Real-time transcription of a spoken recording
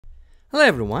Hello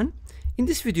everyone. In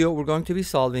this video we're going to be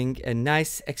solving a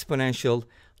nice exponential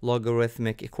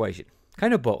logarithmic equation.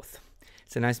 Kind of both.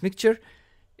 It's a nice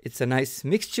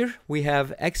mixture. We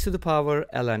have x to the power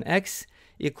ln x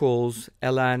equals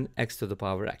ln x to the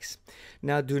power x.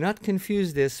 Now do not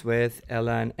confuse this with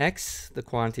ln x, the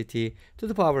quantity, to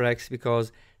the power x,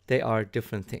 because they are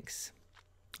different things.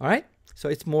 Alright? So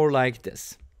it's more like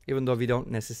this, even though we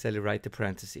don't necessarily write the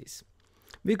parentheses.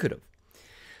 We could have.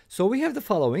 So we have the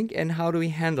following, and how do we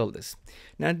handle this?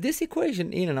 Now this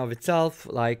equation in and of itself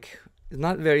is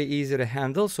not very easy to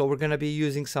handle, so we're going to be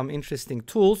using some interesting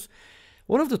tools.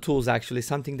 One of the tools actually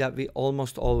something that we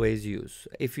almost always use.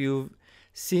 If you've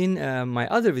seen my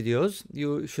other videos,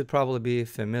 you should probably be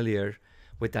familiar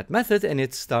with that method, and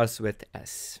it starts with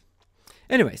S.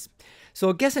 Anyways,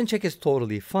 so guess and check is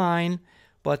totally fine,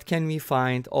 but can we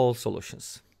find all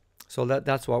solutions? So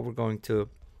that's what we're going to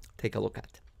take a look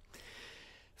at.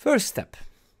 First step,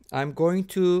 I'm going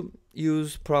to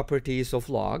use properties of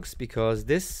logs, because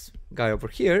this guy over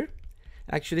here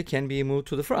actually can be moved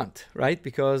to the front, right?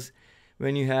 Because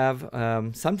when you have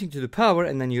something to the power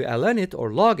and then you ln it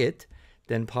or log it,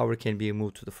 then power can be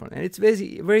moved to the front. And it's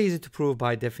very easy to prove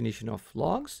by definition of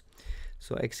logs.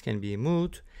 So x can be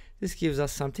moved. This gives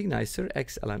us something nicer.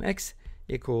 X ln x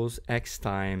equals x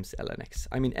times ln x.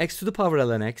 I mean x to the power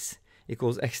ln x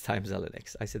equals x times ln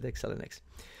x. I said x ln x.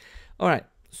 All right.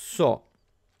 So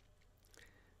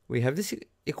we have this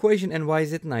equation, and why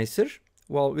is it nicer?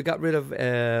 Well, we got rid of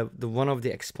the one of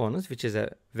the exponents, which is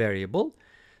a variable.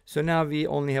 So now we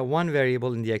only have one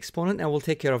variable in the exponent, and we'll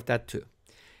take care of that too.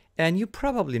 And you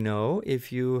probably know,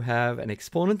 if you have an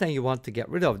exponent and you want to get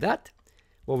rid of that,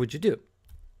 what would you do?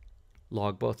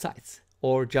 Log both sides,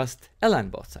 or just ln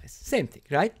both sides. Same thing,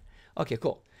 right? Okay,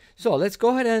 cool. So let's go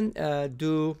ahead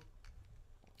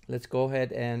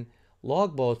and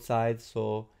log both sides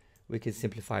so we can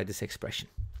simplify this expression.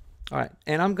 All right,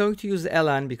 and I'm going to use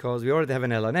ln because we already have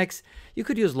an ln x. You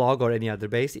could use log or any other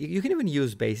base. You can even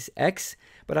use base x,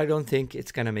 but I don't think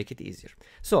it's going to make it easier.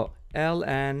 So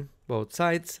ln both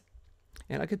sides,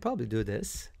 and I could probably do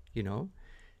this,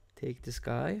 take this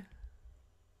guy,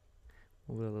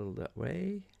 move it a little that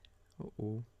way,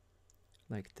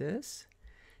 like this,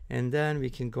 and then we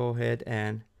can go ahead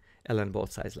and ln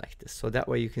both sides like this. So that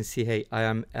way you can see, hey, I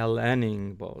am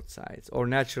lning both sides, or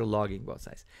natural logging both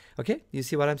sides. Okay, you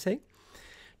see what I'm saying?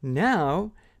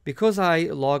 Now, because I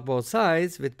log both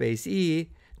sides with base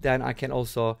e, then I can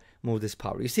also move this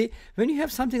power. You see, when you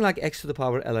have something like x to the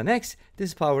power ln x,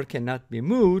 this power cannot be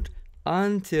moved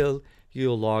until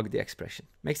you log the expression.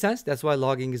 Make sense? That's why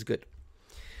logging is good.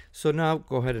 So now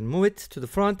go ahead and move it to the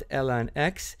front. Ln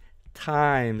x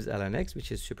times ln x,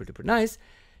 which is super duper nice,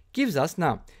 gives us,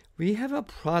 now we have a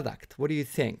product. What do you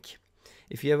think?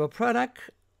 If you have a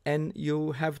product and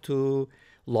you have to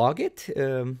log it,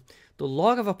 the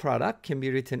log of a product can be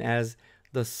written as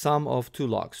the sum of two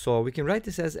logs. So we can write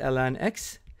this as ln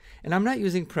x, and I'm not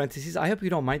using parentheses. I hope you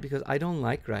don't mind, because I don't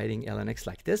like writing ln x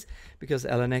like this, because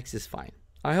ln x is fine.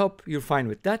 I hope you're fine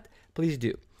with that. Please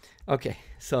do. Okay,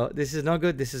 so this is not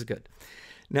good. This is good.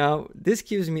 Now this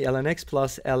gives me ln x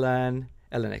plus ln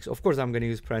x. Of course, I'm going to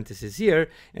use parentheses here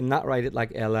and not write it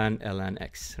like ln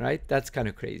x, right? That's kind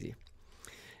of crazy.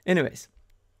 Anyways,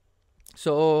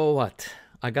 so what?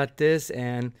 I got this,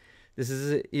 and this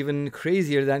is even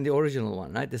crazier than the original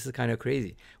one, right? This is kind of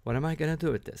crazy. What am I going to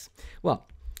do with this? Well,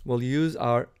 we'll use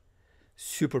our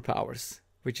superpowers,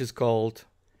 which is called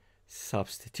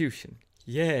substitution.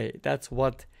 Yay, that's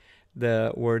what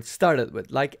the word started with.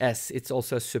 Like S, it's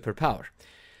also a superpower.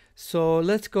 So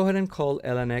let's go ahead and call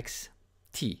ln x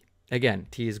t. Again,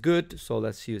 t is good, so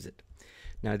let's use it.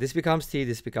 Now this becomes t,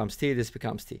 this becomes t, this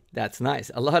becomes t. That's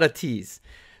nice. A lot of t's.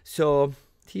 So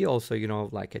t also,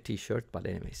 like a t-shirt, but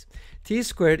anyways. T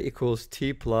squared equals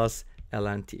t plus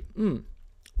ln t.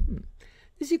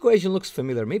 This equation looks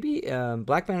familiar. Maybe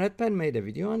Black Pen Red Pen made a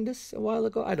video on this a while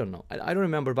ago. I don't know. I don't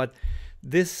remember, but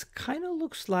this kind of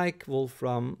looks like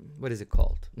Wolfram. What is it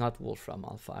called? Not Wolfram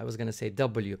Alpha. I was going to say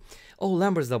W. Oh,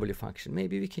 Lambert's W function.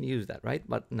 Maybe we can use that, right?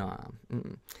 But no,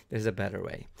 there's a better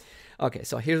way. Okay,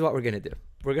 so here's what we're going to do.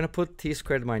 We're going to put t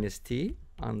squared minus t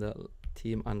on the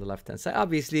left-hand side.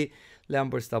 Obviously,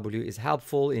 Lambert's W is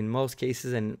helpful in most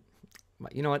cases, and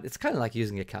you know what? It's kind of like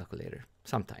using a calculator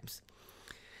sometimes.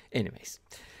 Anyways,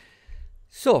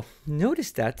 so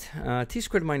notice that t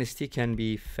squared minus t can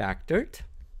be factored.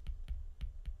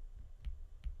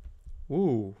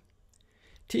 Ooh,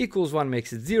 t equals 1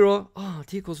 makes it 0. Oh,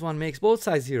 t equals 1 makes both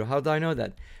sides 0. How do I know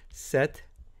that? Set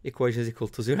equations equal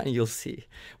to 0, and you'll see.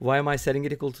 Why am I setting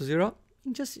it equal to 0?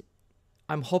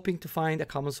 I'm hoping to find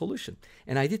a common solution.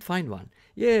 And I did find one.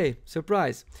 Yay,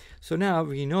 surprise. So now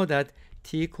we know that t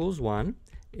equals 1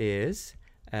 is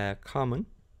a common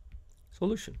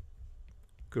solution.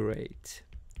 Great.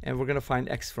 And we're going to find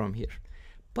x from here.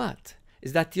 But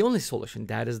is that the only solution?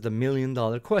 That is the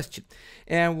million-dollar question.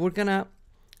 And we're going to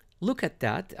look at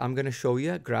that. I'm going to show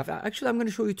you a graph. Actually, I'm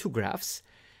going to show you two graphs,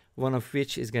 one of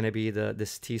which is going to be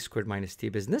this t squared minus t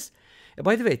business.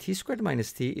 By the way, t squared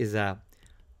minus t is a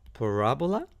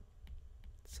parabola.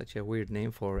 Such a weird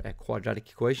name for a quadratic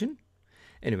equation.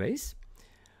 Anyways,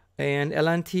 and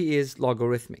ln t is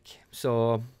logarithmic.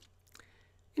 So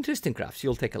interesting graphs.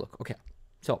 You'll take a look. Okay.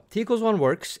 So t equals 1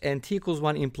 works, and t equals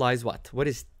 1 implies what? What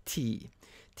is t?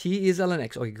 T is ln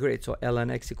x. Okay, great. So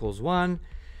ln x equals 1.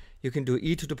 You can do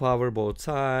e to the power both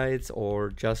sides, or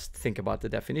just think about the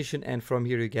definition, and from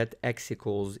here you get x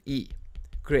equals e.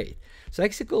 Great. So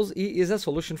x equals e is a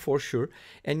solution for sure.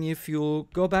 And if you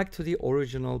go back to the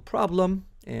original problem,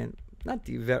 and not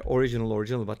the very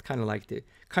original, but kind of like the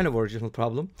original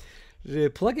problem,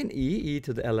 plug in e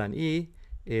to the ln e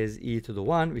is e to the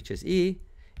 1, which is e.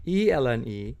 E ln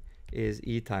e is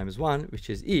e times 1, which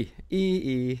is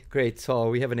e. Great. So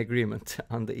we have an agreement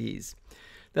on the e's.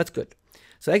 That's good.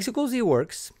 So x equals e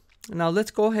works. Now let's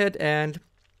go ahead and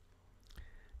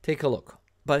take a look.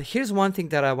 But here's one thing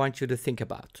that I want you to think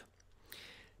about.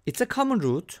 It's a common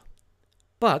root,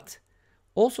 but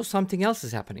also something else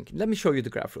is happening. Let me show you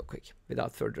the graph real quick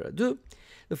without further ado.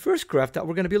 The first graph that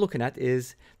we're going to be looking at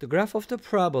is the graph of the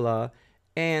parabola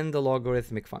and the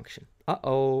logarithmic function.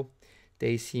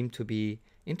 They seem to be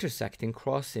intersecting,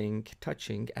 crossing,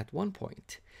 touching at one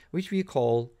point, which we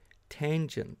call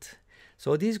tangent.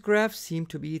 So these graphs seem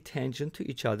to be tangent to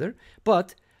each other,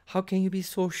 but how can you be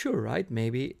so sure, right?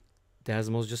 Maybe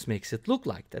Desmos just makes it look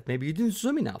like that. Maybe you didn't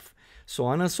zoom enough, so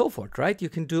on and so forth, right? You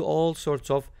can do all sorts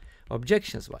of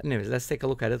objections. But anyways, let's take a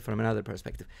look at it from another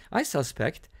perspective. I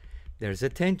suspect there's a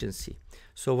tangency.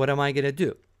 So what am I going to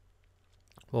do?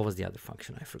 What was the other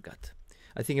function? I forgot.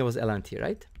 I think it was ln t,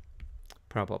 right?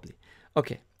 Probably.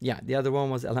 Okay, yeah, the other one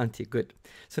was ln t. Good.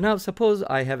 So now suppose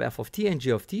I have f of t and g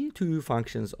of t, two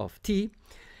functions of t,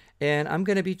 and I'm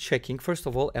going to be checking, first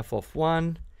of all, f of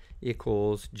 1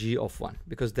 equals g of 1,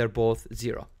 because they're both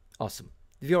 0. Awesome.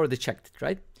 We already checked it,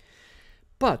 right?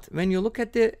 But when you look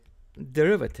at the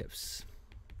derivatives,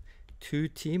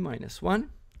 2t minus 1,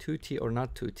 2t or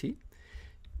not 2t.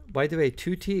 By the way,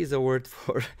 2t is a word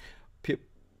for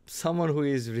someone who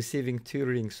is receiving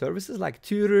tutoring services, like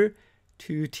tutor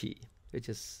 2t, which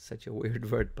is such a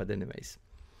weird word, but anyways.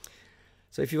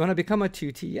 So if you want to become a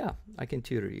 2t, yeah, I can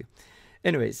tutor you.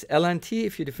 Anyways, ln t,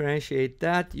 if you differentiate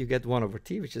that, you get 1 over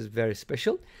t, which is very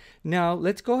special. Now,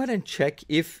 let's go ahead and check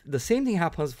if the same thing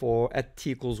happens at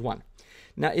t equals 1.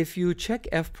 Now, if you check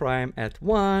f prime at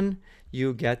 1,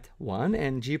 you get 1,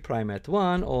 and g prime at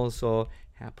 1 also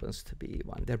happens to be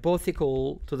 1. They're both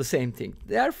equal to the same thing.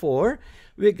 Therefore,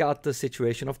 we got the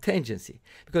situation of tangency,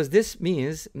 because this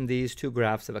means these two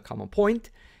graphs have a common point,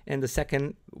 and the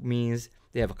second means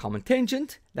they have a common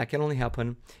tangent. That can only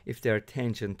happen if they're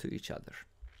tangent to each other,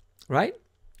 right?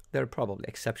 There are probably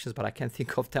exceptions, but I can't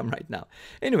think of them right now.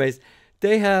 Anyways,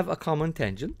 they have a common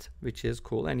tangent, which is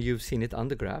cool, and you've seen it on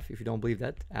the graph. If you don't believe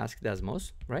that, ask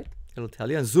Desmos, right? It'll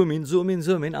tell you, and zoom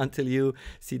in until you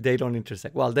see they don't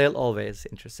intersect. Well, they'll always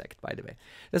intersect, by the way.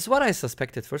 That's what I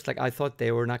suspected first. Like, I thought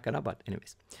they were not gonna, but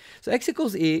anyways. So x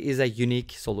equals e is a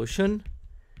unique solution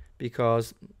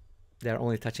because they're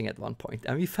only touching at one point,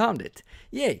 and we found it.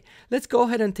 Yay! Let's go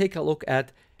ahead and take a look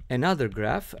at another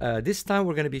graph. This time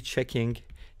we're gonna be checking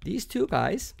these two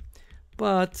guys,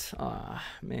 but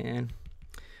man,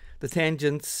 the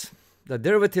tangents, the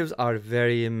derivatives are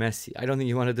very messy. I don't think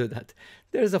you want to do that.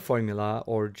 There's a formula,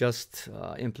 or just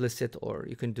implicit, or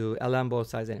you can do ln both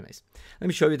sides. Anyways, let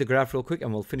me show you the graph real quick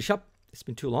and we'll finish up. It's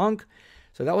been too long.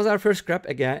 So that was our first graph.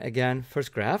 Again,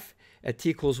 first graph at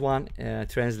t equals 1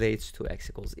 translates to x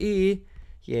equals e.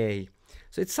 Yay.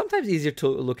 So it's sometimes easier to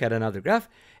look at another graph,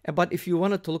 but if you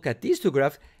wanted to look at these two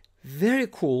graphs, very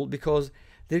cool, because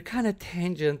they're kind of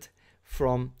tangent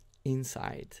from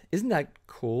inside. Isn't that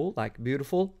cool? Like,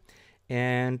 beautiful.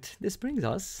 And this brings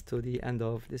us to the end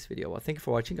of this video. Well, thank you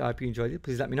for watching. I hope you enjoyed it.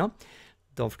 Please let me know.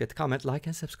 Don't forget to comment, like,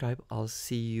 and subscribe. I'll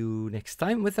see you next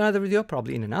time with another video,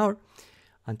 probably in an hour.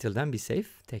 Until then, be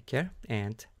safe, take care,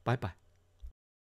 and bye-bye.